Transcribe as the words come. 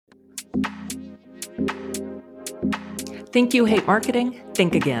Think you hate marketing?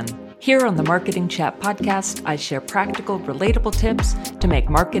 Think again. Here on the Marketing Chat podcast, I share practical, relatable tips to make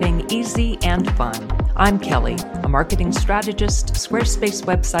marketing easy and fun. I'm Kelly, a marketing strategist, Squarespace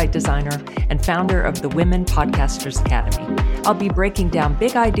website designer, and founder of the Women Podcasters Academy. I'll be breaking down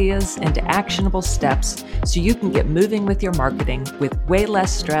big ideas into actionable steps so you can get moving with your marketing with way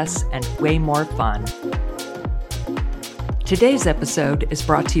less stress and way more fun. Today's episode is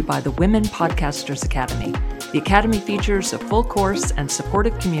brought to you by the Women Podcasters Academy. The Academy features a full course and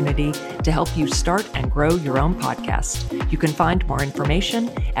supportive community to help you start and grow your own podcast. You can find more information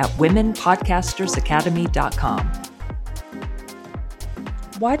at womenpodcastersacademy.com.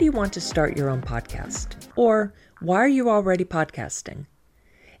 Why do you want to start your own podcast? Or why are you already podcasting?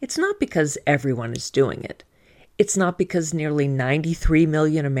 It's not because everyone is doing it. It's not because nearly 93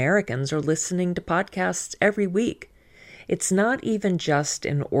 million Americans are listening to podcasts every week. It's not even just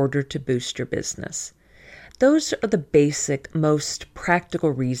in order to boost your business. Those are the basic, most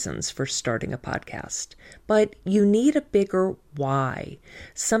practical reasons for starting a podcast. But you need a bigger why,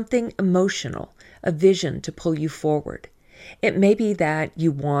 something emotional, a vision to pull you forward. It may be that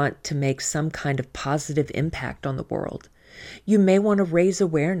you want to make some kind of positive impact on the world. You may want to raise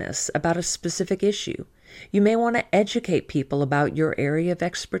awareness about a specific issue. You may want to educate people about your area of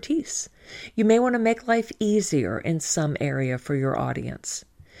expertise. You may want to make life easier in some area for your audience.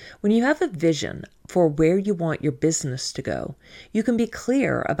 When you have a vision for where you want your business to go, you can be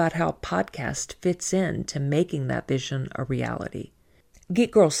clear about how a podcast fits into making that vision a reality.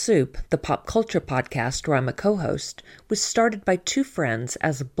 Geek Girl Soup, the pop culture podcast where I'm a co-host, was started by two friends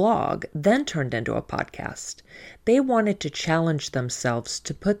as a blog, then turned into a podcast. They wanted to challenge themselves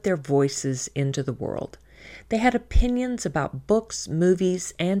to put their voices into the world. They had opinions about books,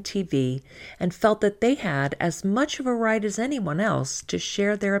 movies, and TV, and felt that they had as much of a right as anyone else to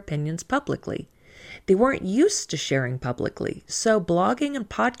share their opinions publicly. They weren't used to sharing publicly, so blogging and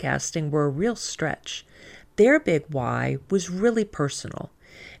podcasting were a real stretch. Their big why was really personal.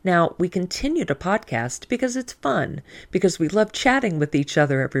 Now, we continue to podcast because it's fun, because we love chatting with each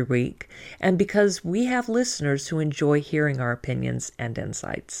other every week, and because we have listeners who enjoy hearing our opinions and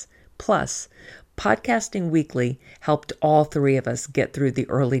insights. Plus, podcasting weekly helped all three of us get through the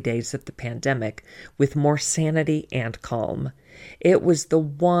early days of the pandemic with more sanity and calm. It was the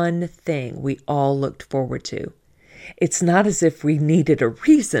one thing we all looked forward to. It's not as if we needed a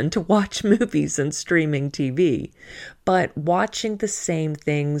reason to watch movies and streaming TV, but watching the same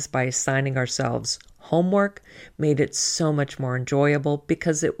things by assigning ourselves homework made it so much more enjoyable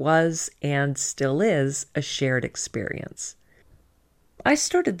because it was and still is a shared experience. I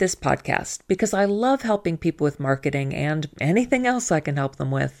started this podcast because I love helping people with marketing and anything else I can help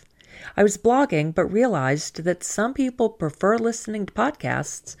them with. I was blogging, but realized that some people prefer listening to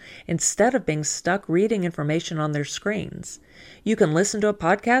podcasts instead of being stuck reading information on their screens. You can listen to a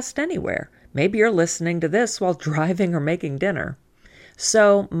podcast anywhere. Maybe you're listening to this while driving or making dinner.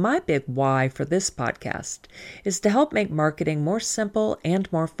 So my big why for this podcast is to help make marketing more simple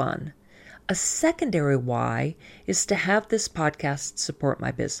and more fun. A secondary why is to have this podcast support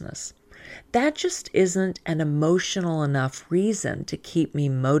my business. That just isn't an emotional enough reason to keep me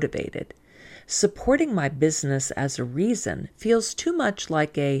motivated. Supporting my business as a reason feels too much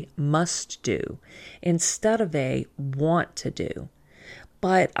like a must do instead of a want to do.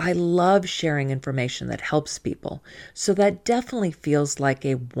 But I love sharing information that helps people, so that definitely feels like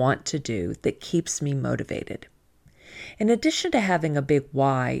a want to do that keeps me motivated. In addition to having a big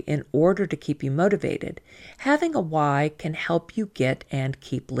why in order to keep you motivated, having a why can help you get and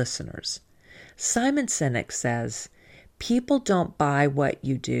keep listeners. Simon Sinek says, "People don't buy what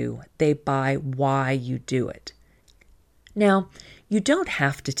you do, they buy why you do it." Now, you don't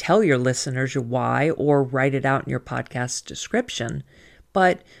have to tell your listeners your why or write it out in your podcast description,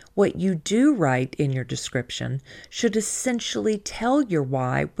 but what you do write in your description should essentially tell your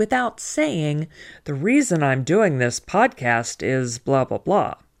why without saying, "The reason I'm doing this podcast is blah, blah,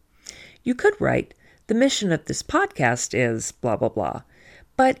 blah." You could write, "The mission of this podcast is blah, blah, blah,"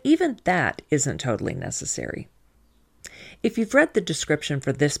 but even that isn't totally necessary. If you've read the description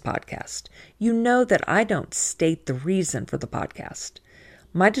for this podcast, you know that I don't state the reason for the podcast.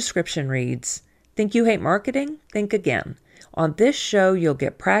 My description reads, "Think you hate marketing? Think again. On this show, you'll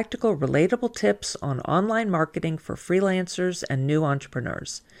get practical, relatable tips on online marketing for freelancers and new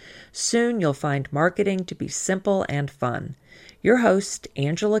entrepreneurs. Soon, you'll find marketing to be simple and fun. Your host,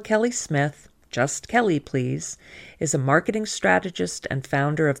 Angela Kelly Smith, just Kelly, please, is a marketing strategist and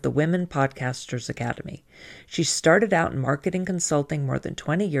founder of the Women Podcasters Academy. She started out in marketing consulting more than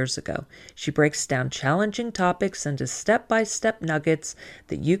 20 years ago. She breaks down challenging topics into step-by-step nuggets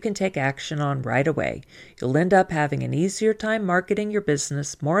that you can take action on right away. You'll end up having an easier time marketing your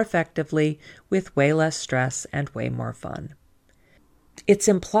business more effectively with way less stress and way more fun. It's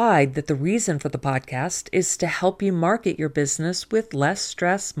implied that the reason for the podcast is to help you market your business with less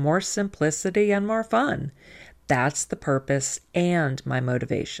stress, more simplicity, and more fun. That's the purpose and my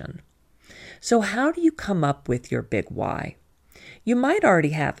motivation. So how do you come up with your big why? You might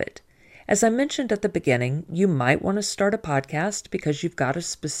already have it. As I mentioned at the beginning, you might want to start a podcast because you've got a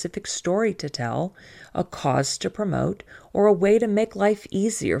specific story to tell, a cause to promote, or a way to make life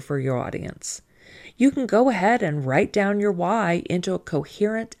easier for your audience. You can go ahead and write down your why into a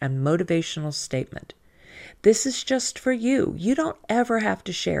coherent and motivational statement. This is just for you. You don't ever have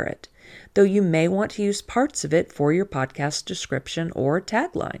to share it, though you may want to use parts of it for your podcast description or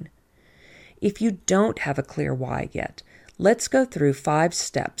tagline. If you don't have a clear why yet, let's go through 5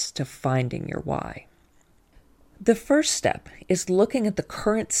 steps to finding your why. The first step is looking at the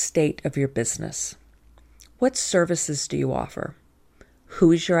current state of your business. What services do you offer?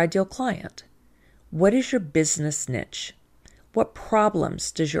 Who is your ideal client? What is your business niche? What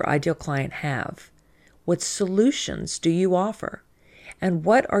problems does your ideal client have? What solutions do you offer? And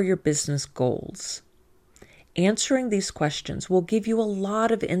what are your business goals? Answering these questions will give you a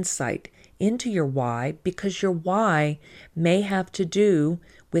lot of insight into your why, because your why may have to do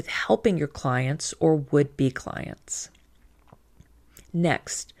with helping your clients or would-be clients.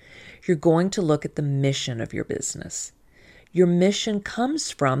 Next, you're going to look at the mission of your business. Your mission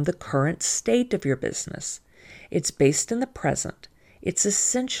comes from the current state of your business. It's based in the present. It's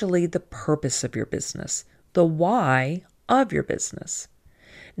essentially the purpose of your business, the why of your business.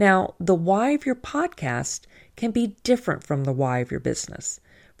 Now, the why of your podcast can be different from the why of your business.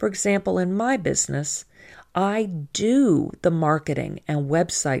 For example, in my business, I do the marketing and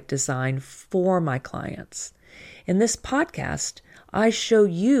website design for my clients. In this podcast, I show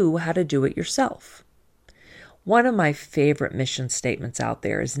you how to do it yourself. One of my favorite mission statements out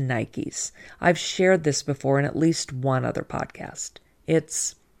there is Nike's. I've shared this before in at least one other podcast.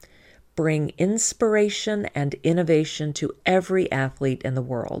 It's bring inspiration and innovation to every athlete in the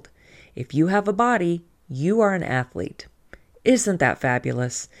world. If you have a body, you are an athlete. Isn't that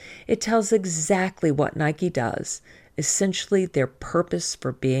fabulous? It tells exactly what Nike does, essentially their purpose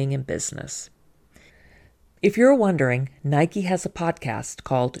for being in business. If you're wondering, Nike has a podcast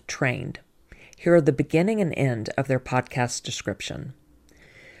called Trained. Here are the beginning and end of their podcast description.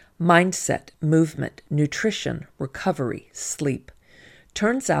 Mindset, movement, nutrition, recovery, sleep.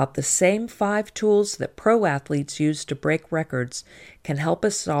 Turns out the same 5 tools that pro athletes use to break records can help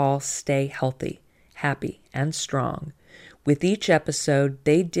us all stay healthy, happy, and strong. With each episode,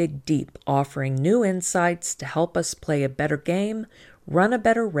 they dig deep, offering new insights to help us play a better game, run a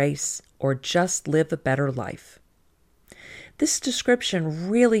better race, or just live a better life. This description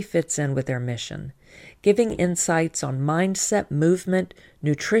really fits in with their mission, giving insights on mindset, movement,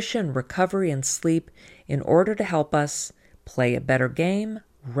 nutrition, recovery, and sleep in order to help us play a better game,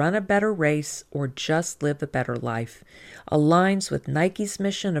 run a better race, or just live a better life, aligns with Nike's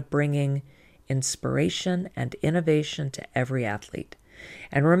mission of bringing inspiration and innovation to every athlete.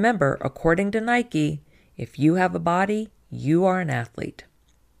 And remember, according to Nike, if you have a body, you are an athlete.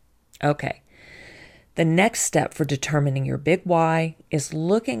 Okay. The next step for determining your big why is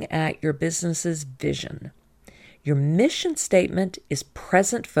looking at your business's vision. Your mission statement is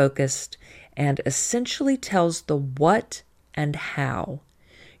present-focused and essentially tells the what and how.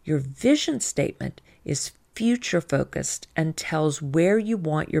 Your vision statement is future-focused and tells where you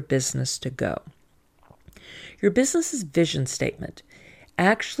want your business to go. Your business's vision statement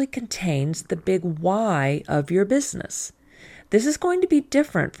actually contains the big why of your business. This is going to be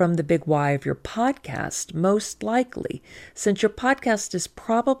different from the big why of your podcast, most likely, since your podcast is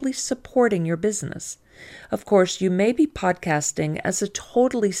probably supporting your business. Of course, you may be podcasting as a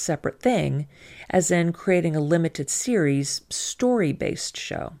totally separate thing, as in creating a limited series, story-based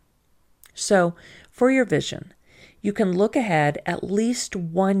show. So, for your vision, you can look ahead at least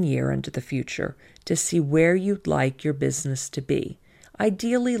 1 year into the future to see where you'd like your business to be.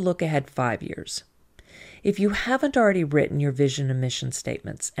 Ideally, look ahead 5 years. If you haven't already written your vision and mission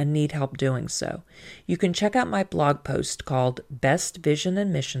statements and need help doing so, you can check out my blog post called Best Vision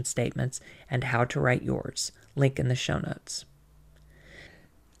and Mission Statements and How to Write Yours. Link in the show notes.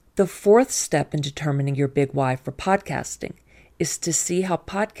 The 4th step in determining your big why for podcasting is to see how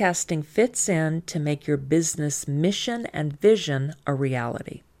podcasting fits in to make your business mission and vision a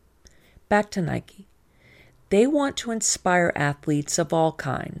reality. Back to Nike. They want to inspire athletes of all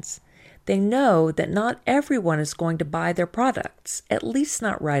kinds. They know that not everyone is going to buy their products, at least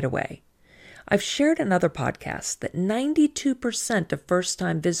not right away. I've shared in other podcasts that 92% of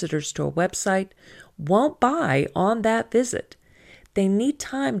first-time visitors to a website won't buy on that visit. They need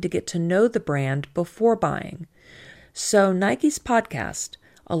time to get to know the brand before buying. So Nike's podcast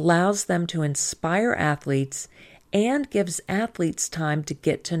allows them to inspire athletes and gives athletes time to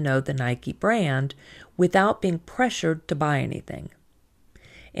get to know the Nike brand without being pressured to buy anything.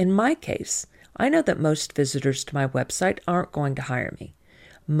 In my case, I know that most visitors to my website aren't going to hire me.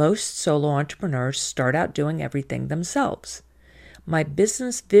 Most solo entrepreneurs start out doing everything themselves. My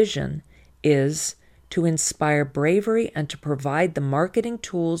business vision is to inspire bravery and to provide the marketing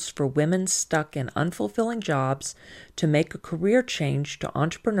tools for women stuck in unfulfilling jobs to make a career change to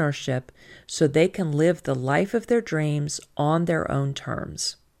entrepreneurship so they can live the life of their dreams on their own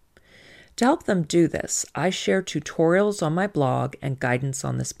terms. To help them do this, I share tutorials on my blog and guidance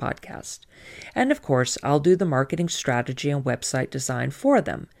on this podcast. And of course, I'll do the marketing strategy and website design for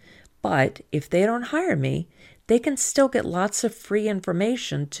them. But if they don't hire me, they can still get lots of free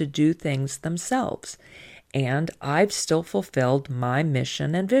information to do things themselves. And I've still fulfilled my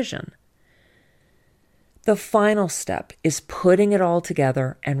mission and vision. The final step is putting it all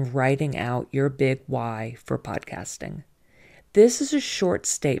together and writing out your big why for podcasting. This is a short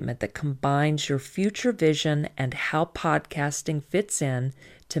statement that combines your future vision and how podcasting fits in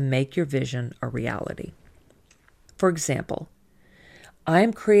to make your vision a reality. For example, I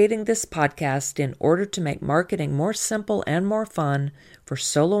am creating this podcast in order to make marketing more simple and more fun for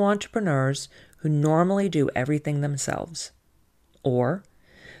solo entrepreneurs who normally do everything themselves. Or,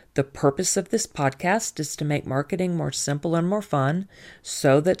 the purpose of this podcast is to make marketing more simple and more fun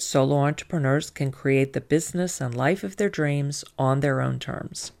so that solo entrepreneurs can create the business and life of their dreams on their own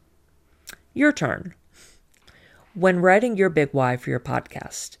terms. Your turn. When writing your big why for your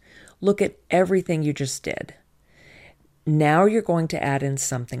podcast, look at everything you just did. Now you're going to add in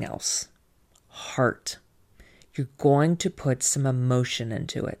something else. Heart. You're going to put some emotion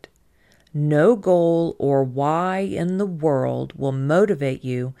into it. No goal or why in the world will motivate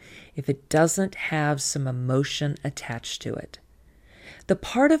you if it doesn't have some emotion attached to it. The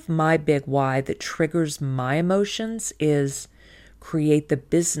part of my big why that triggers my emotions is create the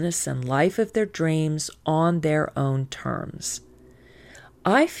business and life of their dreams on their own terms.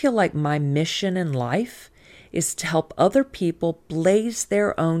 I feel like my mission in life is to help other people blaze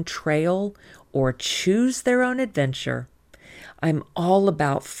their own trail or choose their own adventure. I'm all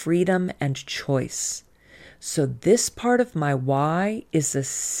about freedom and choice. So this part of my why is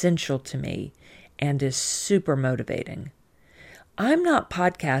essential to me and is super motivating. I'm not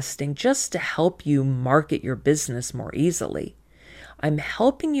podcasting just to help you market your business more easily. I'm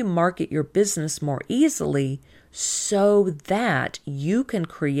helping you market your business more easily so that you can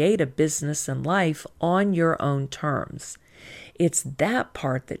create a business and life on your own terms. It's that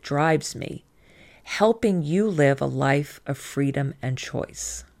part that drives me. Helping you live a life of freedom and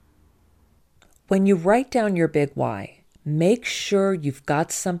choice. When you write down your big why, make sure you've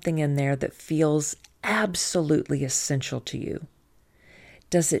got something in there that feels absolutely essential to you.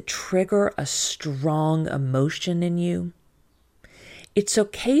 Does it trigger a strong emotion in you? It's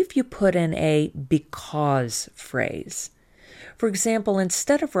okay if you put in a because phrase. For example,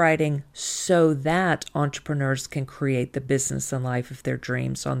 instead of writing so that entrepreneurs can create the business and life of their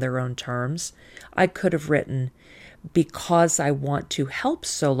dreams on their own terms, I could have written because I want to help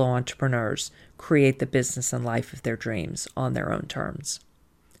solo entrepreneurs create the business and life of their dreams on their own terms.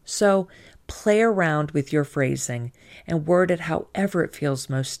 So play around with your phrasing and word it however it feels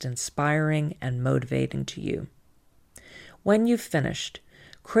most inspiring and motivating to you. When you've finished,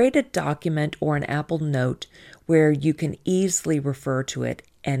 create a document or an Apple Note where you can easily refer to it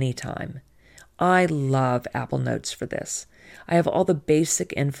anytime. I love Apple Notes for this. I have all the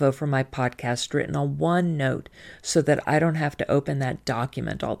basic info for my podcast written on one note so that I don't have to open that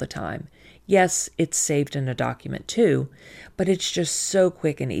document all the time. Yes, it's saved in a document too, but it's just so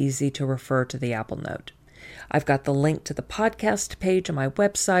quick and easy to refer to the Apple Note. I've got the link to the podcast page on my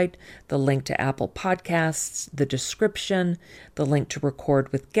website, the link to Apple Podcasts, the description, the link to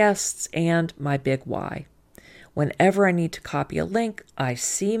record with guests, and my big why. Whenever I need to copy a link, I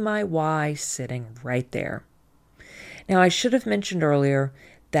see my why sitting right there. Now, I should have mentioned earlier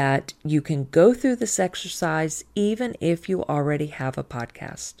that you can go through this exercise even if you already have a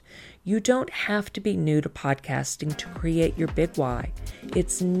podcast. You don't have to be new to podcasting to create your big why.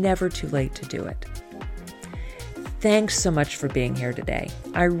 It's never too late to do it. Thanks so much for being here today.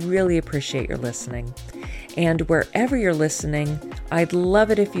 I really appreciate your listening. And wherever you're listening, I'd love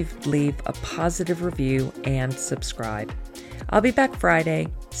it if you'd leave a positive review and subscribe. I'll be back Friday.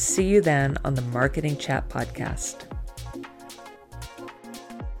 See you then on the Marketing Chat Podcast.